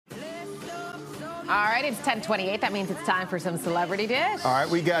All right, it's 10:28. That means it's time for some Celebrity Dish. All right,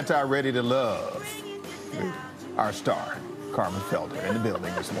 we got our Ready to Love. Our star, Carmen Felder, in the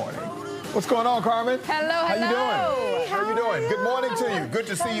building this morning. What's going on, Carmen? Hello, How you hello. doing? How you doing? Good morning to you. Good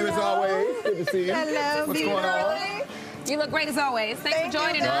to see you as always. Good to see you. Hello. What's going on? You look great as always. Thanks for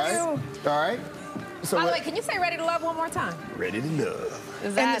joining us. All right. So By the way, can you say Ready to Love one more time? Ready to Love. Is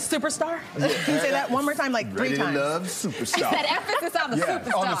And that the superstar? Can you say that one more time, like Ready 3 times? to Love superstar. that emphasis on the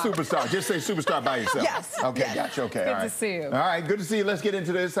superstar? on the superstar. Just say superstar by yourself. Yes. Okay, Yes. gotcha. Okay, Good all right. to see you. All right, good to see you. Let's get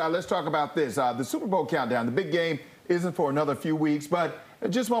into this. Let's talk about this. The Super Bowl countdown. The big game isn't for another few weeks, but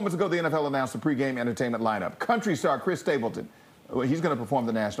just moments ago, the NFL announced the pregame entertainment lineup. Country star Chris Stapleton, he's going to perform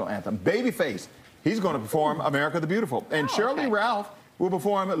the national anthem. Babyface, he's going to perform America the Beautiful. And Shirley Ralph will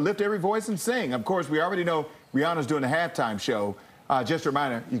perform Lift Every Voice and Sing. Of course, we already know Rihanna's doing the halftime show. Just a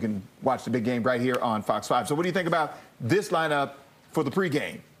reminder, you can watch the big game right here on Fox 5. So what do you think about this lineup for the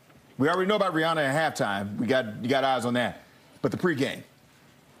pregame? We already know about Rihanna at halftime. You got eyes on that. But the pregame.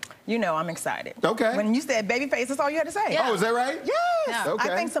 You know I'm excited. Okay. When you said Babyface, that's all you had to say. Yeah. Oh, is that right? Yes. Yeah.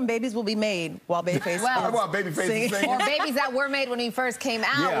 Okay. I think some babies will be made while Babyface Well, I want Babyface to sing. Or babies that were made when he first came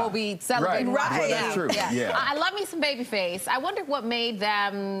out will be celebrated. Right. Well, that's true. Yeah. I love me some Babyface. I wonder what made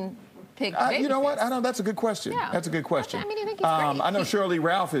them pick Babyface. You know what? I know that's a good question. Yeah. That's a good question. I mean, I think he's great. I know Shirley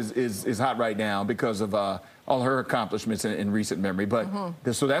Ralph is hot right now because of all her accomplishments in recent memory. But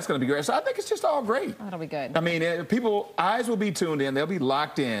so that's going to be great. So I think it's just all great. That'll be good. I mean, eyes will be tuned in. They'll be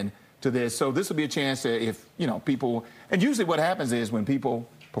locked in to this. So this will be a chance to, if people, and usually what happens is when people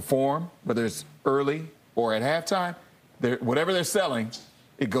perform, whether it's early or at halftime, whatever they're selling,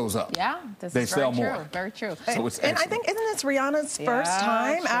 it goes up. Yeah, this They is sell very more. true. Very true. So it's And I excellent. think, isn't this Rihanna's first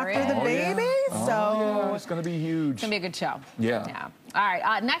time sure after the is. baby? Oh, So yeah, it's going to be huge. It's going to be a good show. Yeah. All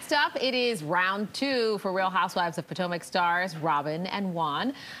right, next up, it is round 2 for Real Housewives of Potomac stars Robin and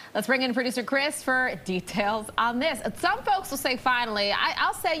Juan. Let's bring in producer Chris for details on this. Some folks will say finally.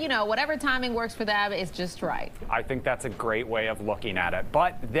 I'll say, whatever timing works for them is just right. I think that's a great way of looking at it.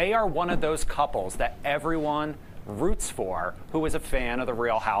 But they are one of those couples that everyone roots for who is a fan of the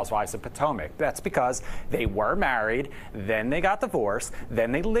Real Housewives of Potomac. That's because they were married, then they got divorced,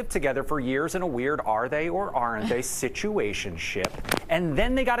 then they lived together for years in a weird are they or aren't they situationship, and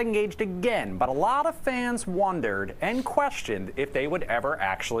then they got engaged again. But a lot of fans wondered and questioned if they would ever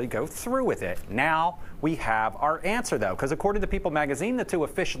actually go through with it. Now we have our answer, though, because according to People magazine, the two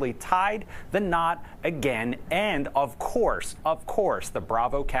officially tied the knot again. And of course, the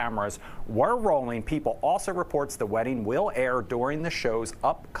Bravo cameras were rolling. People also reports the wedding will air during the show's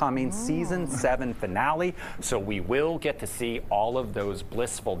upcoming season 7 finale. So we will get to see all of those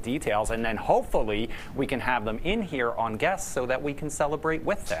blissful details. And then hopefully we can have them in here on guests so that we can celebrate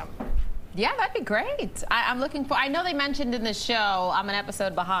with them. Yeah, that'd be great. I'm looking for. I know they mentioned in the show. I'm an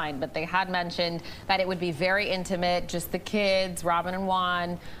episode behind, but they had mentioned that it would be very intimate, just the kids, Robin and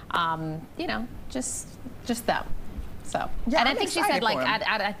Juan. Just them. So, Yeah, and I I'm think she excited said, like, for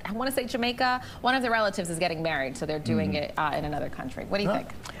 'em. I want to say Jamaica. One of the relatives is getting married, so they're doing it in another country. What do you think?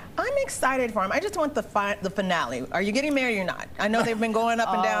 I'm excited for him. I just want the finale. Are you getting married or not? I know they've been going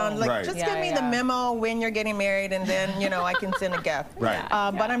up and down. Like, Right. just Yeah, give me the memo when you're getting married, and then I can send a gift. Right.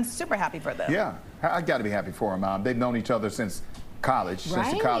 But I'm super happy for them. Yeah, I got to be happy for them. They've known each other since college,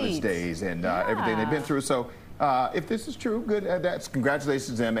 since the college days, and everything they've been through. So if this is true, good. That's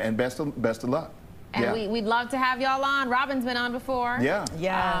congratulations to them, and best of luck. And we'd love to have y'all on. Robin's been on before. Yeah.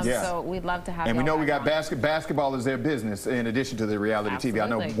 So we'd love to have And y'all we know we back got on. basketball is their business in addition to the reality TV. I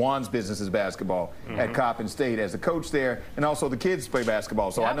know Absolutely. Juan's business is basketball at Coppin State as a coach there, and also the kids play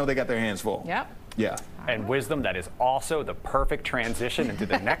basketball. So I know they got their hands full. Yep. Yeah. And wisdom, that is also the perfect transition into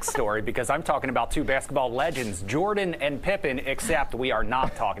the next story, because I'm talking about two basketball legends, Jordan and Pippen, except we are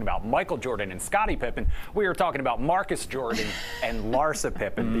not talking about Michael Jordan and Scottie Pippen. We are talking about Marcus Jordan and Larsa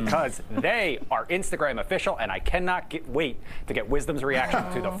Pippen, because they are Instagram official, and I cannot wait to get Wisdom's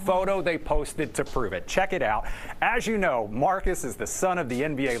reaction to the photo they posted to prove it. Check it out. As you know, Marcus is the son of the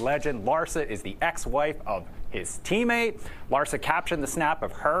NBA legend. Larsa is the ex-wife of his teammate. Larsa captioned the snap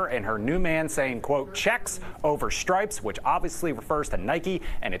of her and her new man saying, quote, checks over stripes, which obviously refers to Nike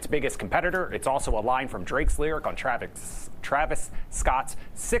and its biggest competitor. It's also a line from Drake's lyric on Travis Scott's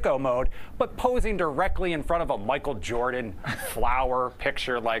Sicko Mode, but posing directly in front of a Michael Jordan flower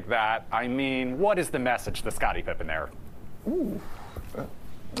picture like that. I mean, what is the message to Scottie Pippen there? Ooh.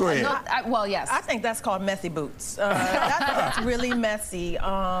 Go ahead. Well, yes. I think that's called messy boots. That's really messy.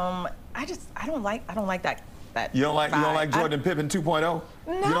 I don't like that. You don't like Jordan Pippen 2.0? No.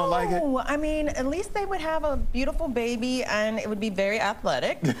 You don't like it? I mean, at least they would have a beautiful baby, and it would be very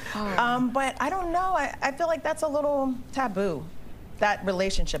athletic. But I don't know. I feel like that's a little taboo. That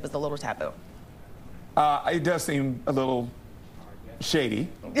relationship is a little taboo. It does seem a little shady.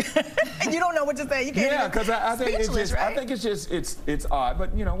 You don't know what to say. You can't. Yeah, because I think it's just, right? I think it's just, it's odd.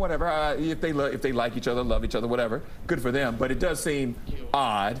 But you know, whatever. If they like each other, love each other, whatever, good for them. But it does seem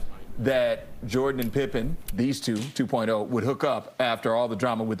odd that Jordan and Pippen, these two, 2.0, would hook up after all the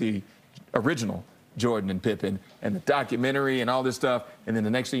drama with the original Jordan and Pippen and the documentary and all this stuff. And then the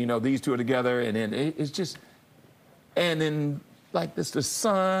next thing you know, these two are together, and then it's just, and then like this, the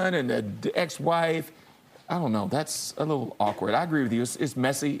son and the ex-wife. I don't know. That's a little awkward. I agree with you. It's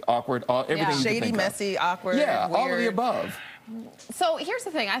messy, awkward, everything. You Shady, can think messy, of. awkward. Yeah, weird. all of the above. So here's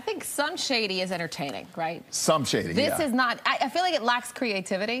the thing. I think some shady is entertaining, right? Some shady, This yeah. is not. I feel like it lacks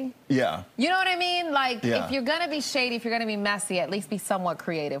creativity. Yeah. You know what I mean? Like, Yeah. if you're going to be shady, if you're going to be messy, at least be somewhat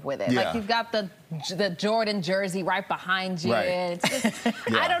creative with it. Yeah. Like, you've got the Jordan jersey right behind you. Right. It's just,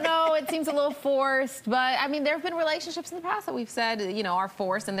 Yeah. I don't know. It seems a little forced. But, I mean, there have been relationships in the past that we've said, you know, are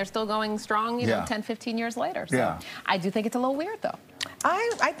forced, and they're still going strong, you know, Yeah. 10, 15 years later. So Yeah. I do think it's a little weird, though.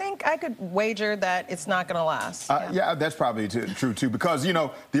 I think I could wager that it's not going to last. Yeah, that's probably true, too, because, you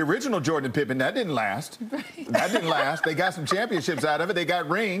know, the original Jordan and Pippen, that didn't last. That didn't last. They got some championships out of it. They got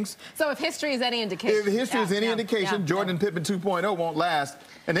rings. So if history is any indication. If history is any indication, Jordan and Pippen 2.0 won't last,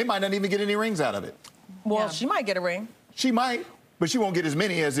 and they might not even get any rings out of it. Well, she might get a ring. She might, but she won't get as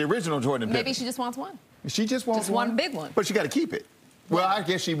many as the original Jordan and Pippen. Maybe she just wants one. She just wants Just one big one. But she got to keep it. Well, I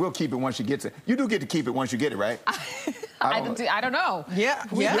guess she will keep it once she gets it. You do get to keep it once you get it, right? I don't know. Yeah.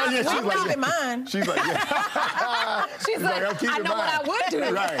 she's I'm like, keeping mine. She's like, yeah. She's like, I'm keeping I know what I mine. would do.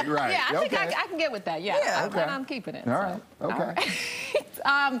 Right. Yeah, I think Okay. I can get with that. Yeah, Yeah, I okay. plan on keeping it. All right. So. Okay.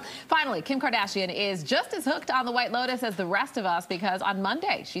 All right. Finally, Kim Kardashian is just as hooked on the White Lotus as the rest of us, because on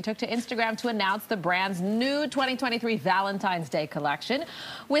Monday she took to Instagram to announce the brand's new 2023 Valentine's Day collection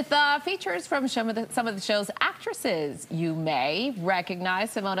with features from some of the show's actresses. You may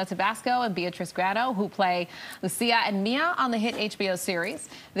recognize Simona Tabasco and Beatrice Grano, who play Lucia and Mia on the hit HBO series.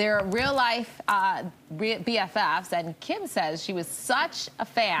 They're real-life BFFs, and Kim says she was such a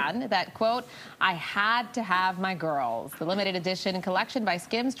fan that, quote, I had to have my girls. The limited edition collection by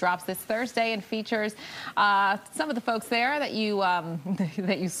Skims drops this Thursday and features some of the folks there that you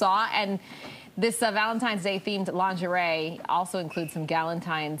that you saw, and this Valentine's Day themed lingerie also includes some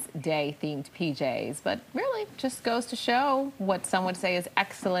Galentine's Day themed PJs, but really just goes to show what some would say is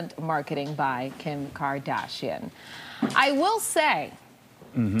excellent marketing by Kim Kardashian. I will say,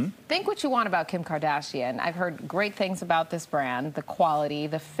 think what you want about Kim Kardashian. I've heard great things about this brand, the quality,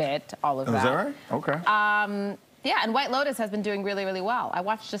 the fit, all of that. Is that right? Okay. Yeah, and White Lotus has been doing really, really well. I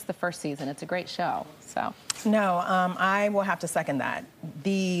watched just the first season. It's a great show. So. No, I will have to second that.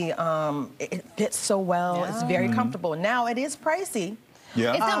 It fits so well. It's very comfortable. Now, it is pricey.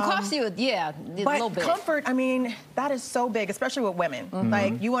 Yeah. It's going to cost you, a little But bit. comfort, I mean, that is so big, especially with women.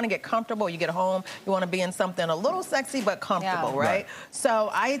 Like, you want to get comfortable, you get home, you want to be in something a little sexy but comfortable, right? So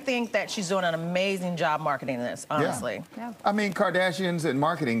I think that she's doing an amazing job marketing this, honestly. Yeah. I mean, Kardashians and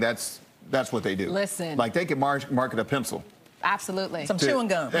marketing, that's what they do. Listen. Like, they can market a pencil. Absolutely. Some chewing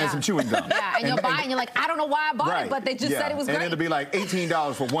gum. And some chewing gum. Yeah, and you'll buy it, and you're like, I don't know why I bought it, but they just said it was great. And it'll be like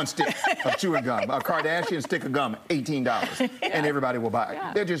 $18 for one stick of chewing gum. A Kardashian stick of gum, $18. And everybody will buy it.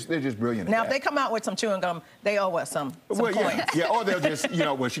 Yeah. They're just brilliant Now, at if that. they come out with some chewing gum, they owe us some Well, coins. yeah, or they'll just, you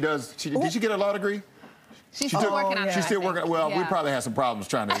know, well, she does. Did she get a law degree? She's still working on it. She's still working. Well, we Yeah. probably had some problems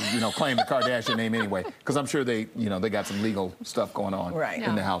trying to, you know, claim the Kardashian name anyway, because I'm sure they, you know, they got some legal stuff going on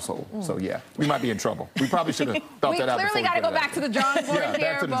in the household. So yeah, we might be in trouble. We probably should have thought that out before. We clearly got to go back to the drawing board yeah, here.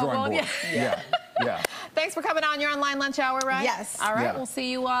 back to the drawing board. Yeah. Thanks for coming on your online lunch hour, right? Yes. All right, Yeah. we'll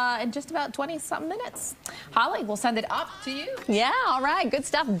see you in just about 20-something minutes. Holly, we'll send it up to you. Yeah, all right. Good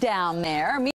stuff down there.